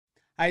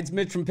Hi, it's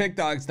Mitch from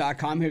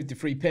Pickdawgz.com here with the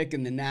free pick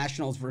in the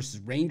Nationals versus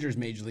Rangers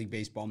Major League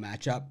Baseball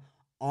matchup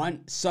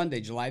on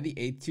Sunday, July the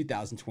 8th,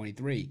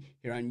 2023.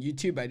 Here on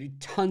YouTube, I do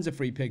tons of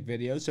free pick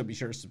videos, so be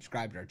sure to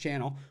subscribe to our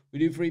channel. We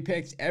do free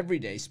picks every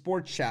day,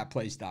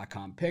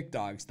 sportschatplace.com,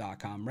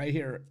 pickdawgz.com, right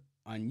here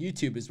on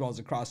YouTube, as well as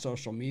across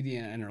social media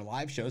and our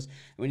live shows.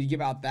 And when you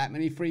give out that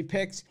many free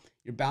picks,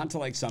 you're bound to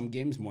like some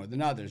games more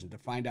than others. And to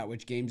find out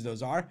which games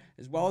those are,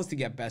 as well as to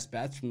get best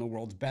bets from the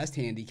world's best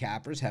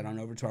handicappers, head on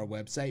over to our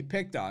website,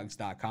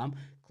 pickdawgz.com.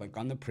 Click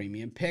on the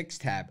Premium Picks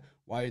tab.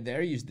 While you're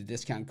there, use the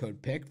discount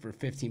code PICK for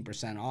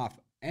 15% off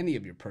any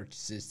of your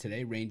purchases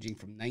today, ranging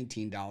from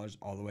 $19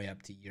 all the way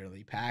up to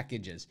yearly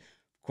packages.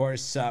 Of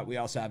course, we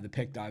also have the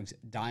Pick Dawgz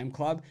Dime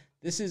Club.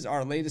 This is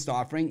our latest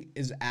offering,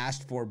 is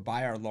asked for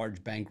by our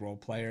large bankroll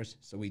players,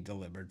 so we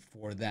delivered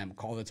for them.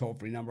 Call the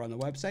toll-free number on the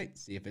website,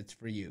 see if it's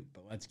for you.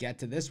 But let's get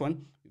to this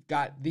one. We've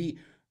got the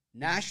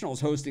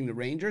Nationals hosting the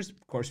Rangers.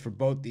 Of course, for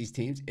both these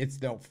teams, it's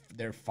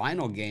their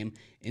final game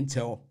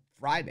until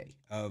Friday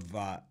of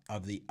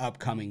the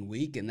upcoming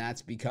week, and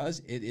that's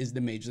because it is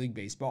the Major League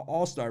Baseball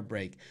All-Star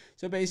break.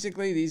 So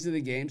basically, these are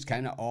the games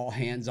kind of all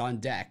hands on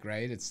deck,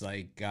 right? It's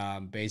like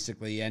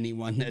basically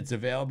anyone that's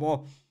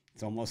available.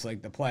 It's almost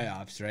like the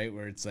playoffs, right?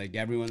 Where it's like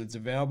everyone that's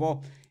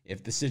available,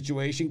 if the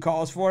situation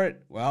calls for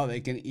it, well, they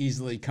can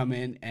easily come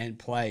in and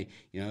play.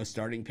 You know,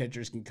 starting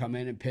pitchers can come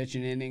in and pitch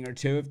an inning or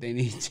two if they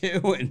need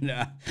to.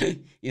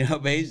 And, you know,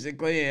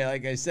 basically,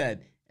 like I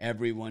said,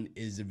 everyone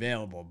is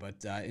available.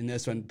 But in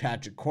this one,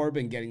 Patrick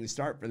Corbin getting the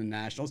start for the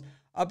Nationals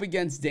up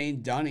against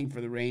Dane Dunning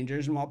for the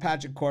Rangers. And while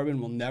Patrick Corbin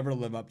will never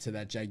live up to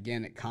that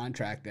gigantic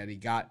contract that he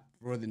got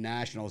for the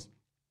Nationals,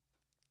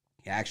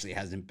 he actually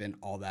hasn't been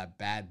all that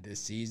bad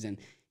this season.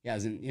 He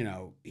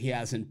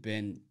hasn't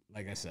been,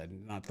 like I said,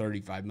 not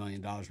 $35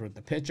 million worth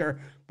of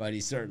pitcher, but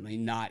he's certainly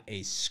not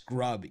a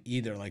scrub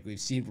either, like we've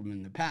seen from him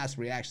in the past,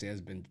 where he actually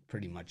has been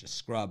pretty much a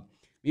scrub.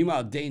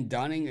 Meanwhile, Dane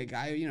Dunning, a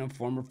guy,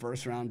 former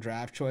first-round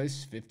draft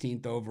choice,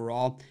 15th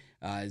overall,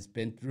 has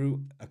been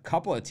through a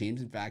couple of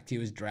teams. In fact, he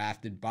was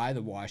drafted by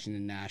the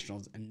Washington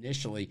Nationals,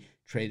 initially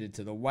traded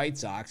to the White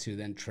Sox, who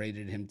then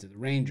traded him to the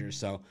Rangers.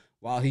 So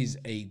while he's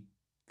a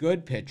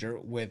good pitcher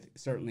with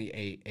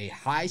certainly a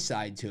high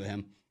side to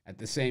him, at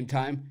the same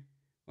time,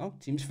 well,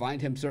 teams find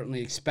him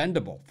certainly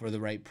expendable for the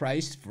right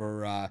price.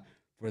 For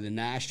the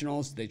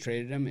Nationals, they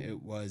traded him.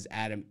 It was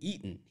Adam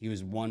Eaton. He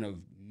was one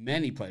of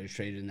many players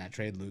traded in that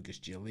trade. Lucas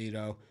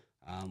Giolito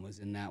was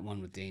in that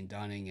one with Dane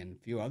Dunning and a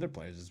few other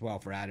players as well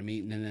for Adam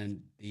Eaton. And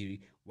then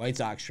the White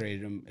Sox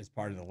traded him as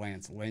part of the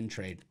Lance Lynn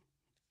trade.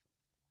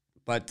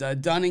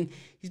 But Dunning,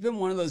 he's been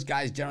one of those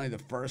guys generally the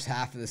first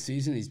half of the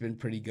season. He's been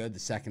pretty good. The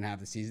second half of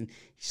the season,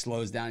 he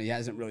slows down. He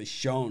hasn't really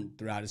shown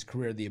throughout his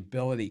career the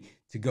ability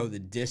to go the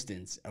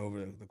distance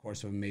over the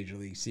course of a major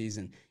league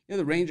season.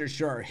 The Rangers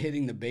sure are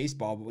hitting the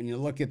baseball, but when you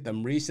look at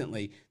them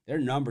recently, their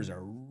numbers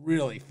are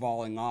really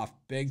falling off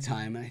big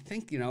time. And I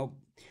think,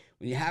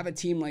 when you have a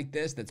team like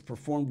this that's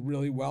performed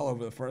really well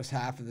over the first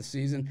half of the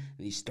season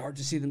and you start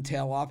to see them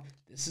tail off,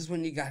 this is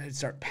when you got to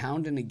start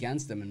pounding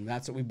against them, and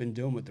that's what we've been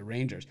doing with the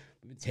Rangers.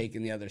 We've been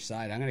taking the other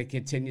side. I'm going to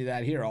continue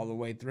that here all the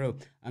way through.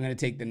 I'm going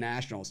to take the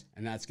Nationals,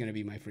 and that's going to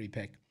be my free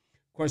pick.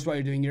 Of course, while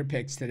you're doing your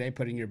picks today,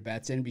 putting your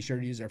bets in, be sure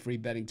to use our free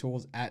betting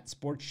tools at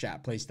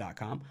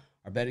sportschatplace.com.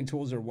 Our betting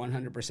tools are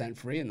 100%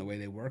 free, and the way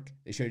they work,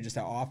 they show you just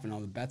how often all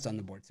the bets on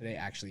the board today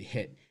actually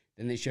hit.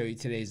 Then they show you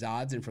today's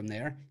odds, and from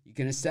there, you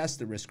can assess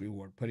the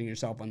risk-reward, putting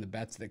yourself on the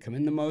bets that come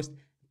in the most,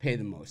 pay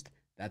the most.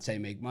 That's how you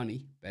make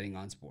money betting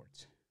on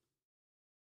sports.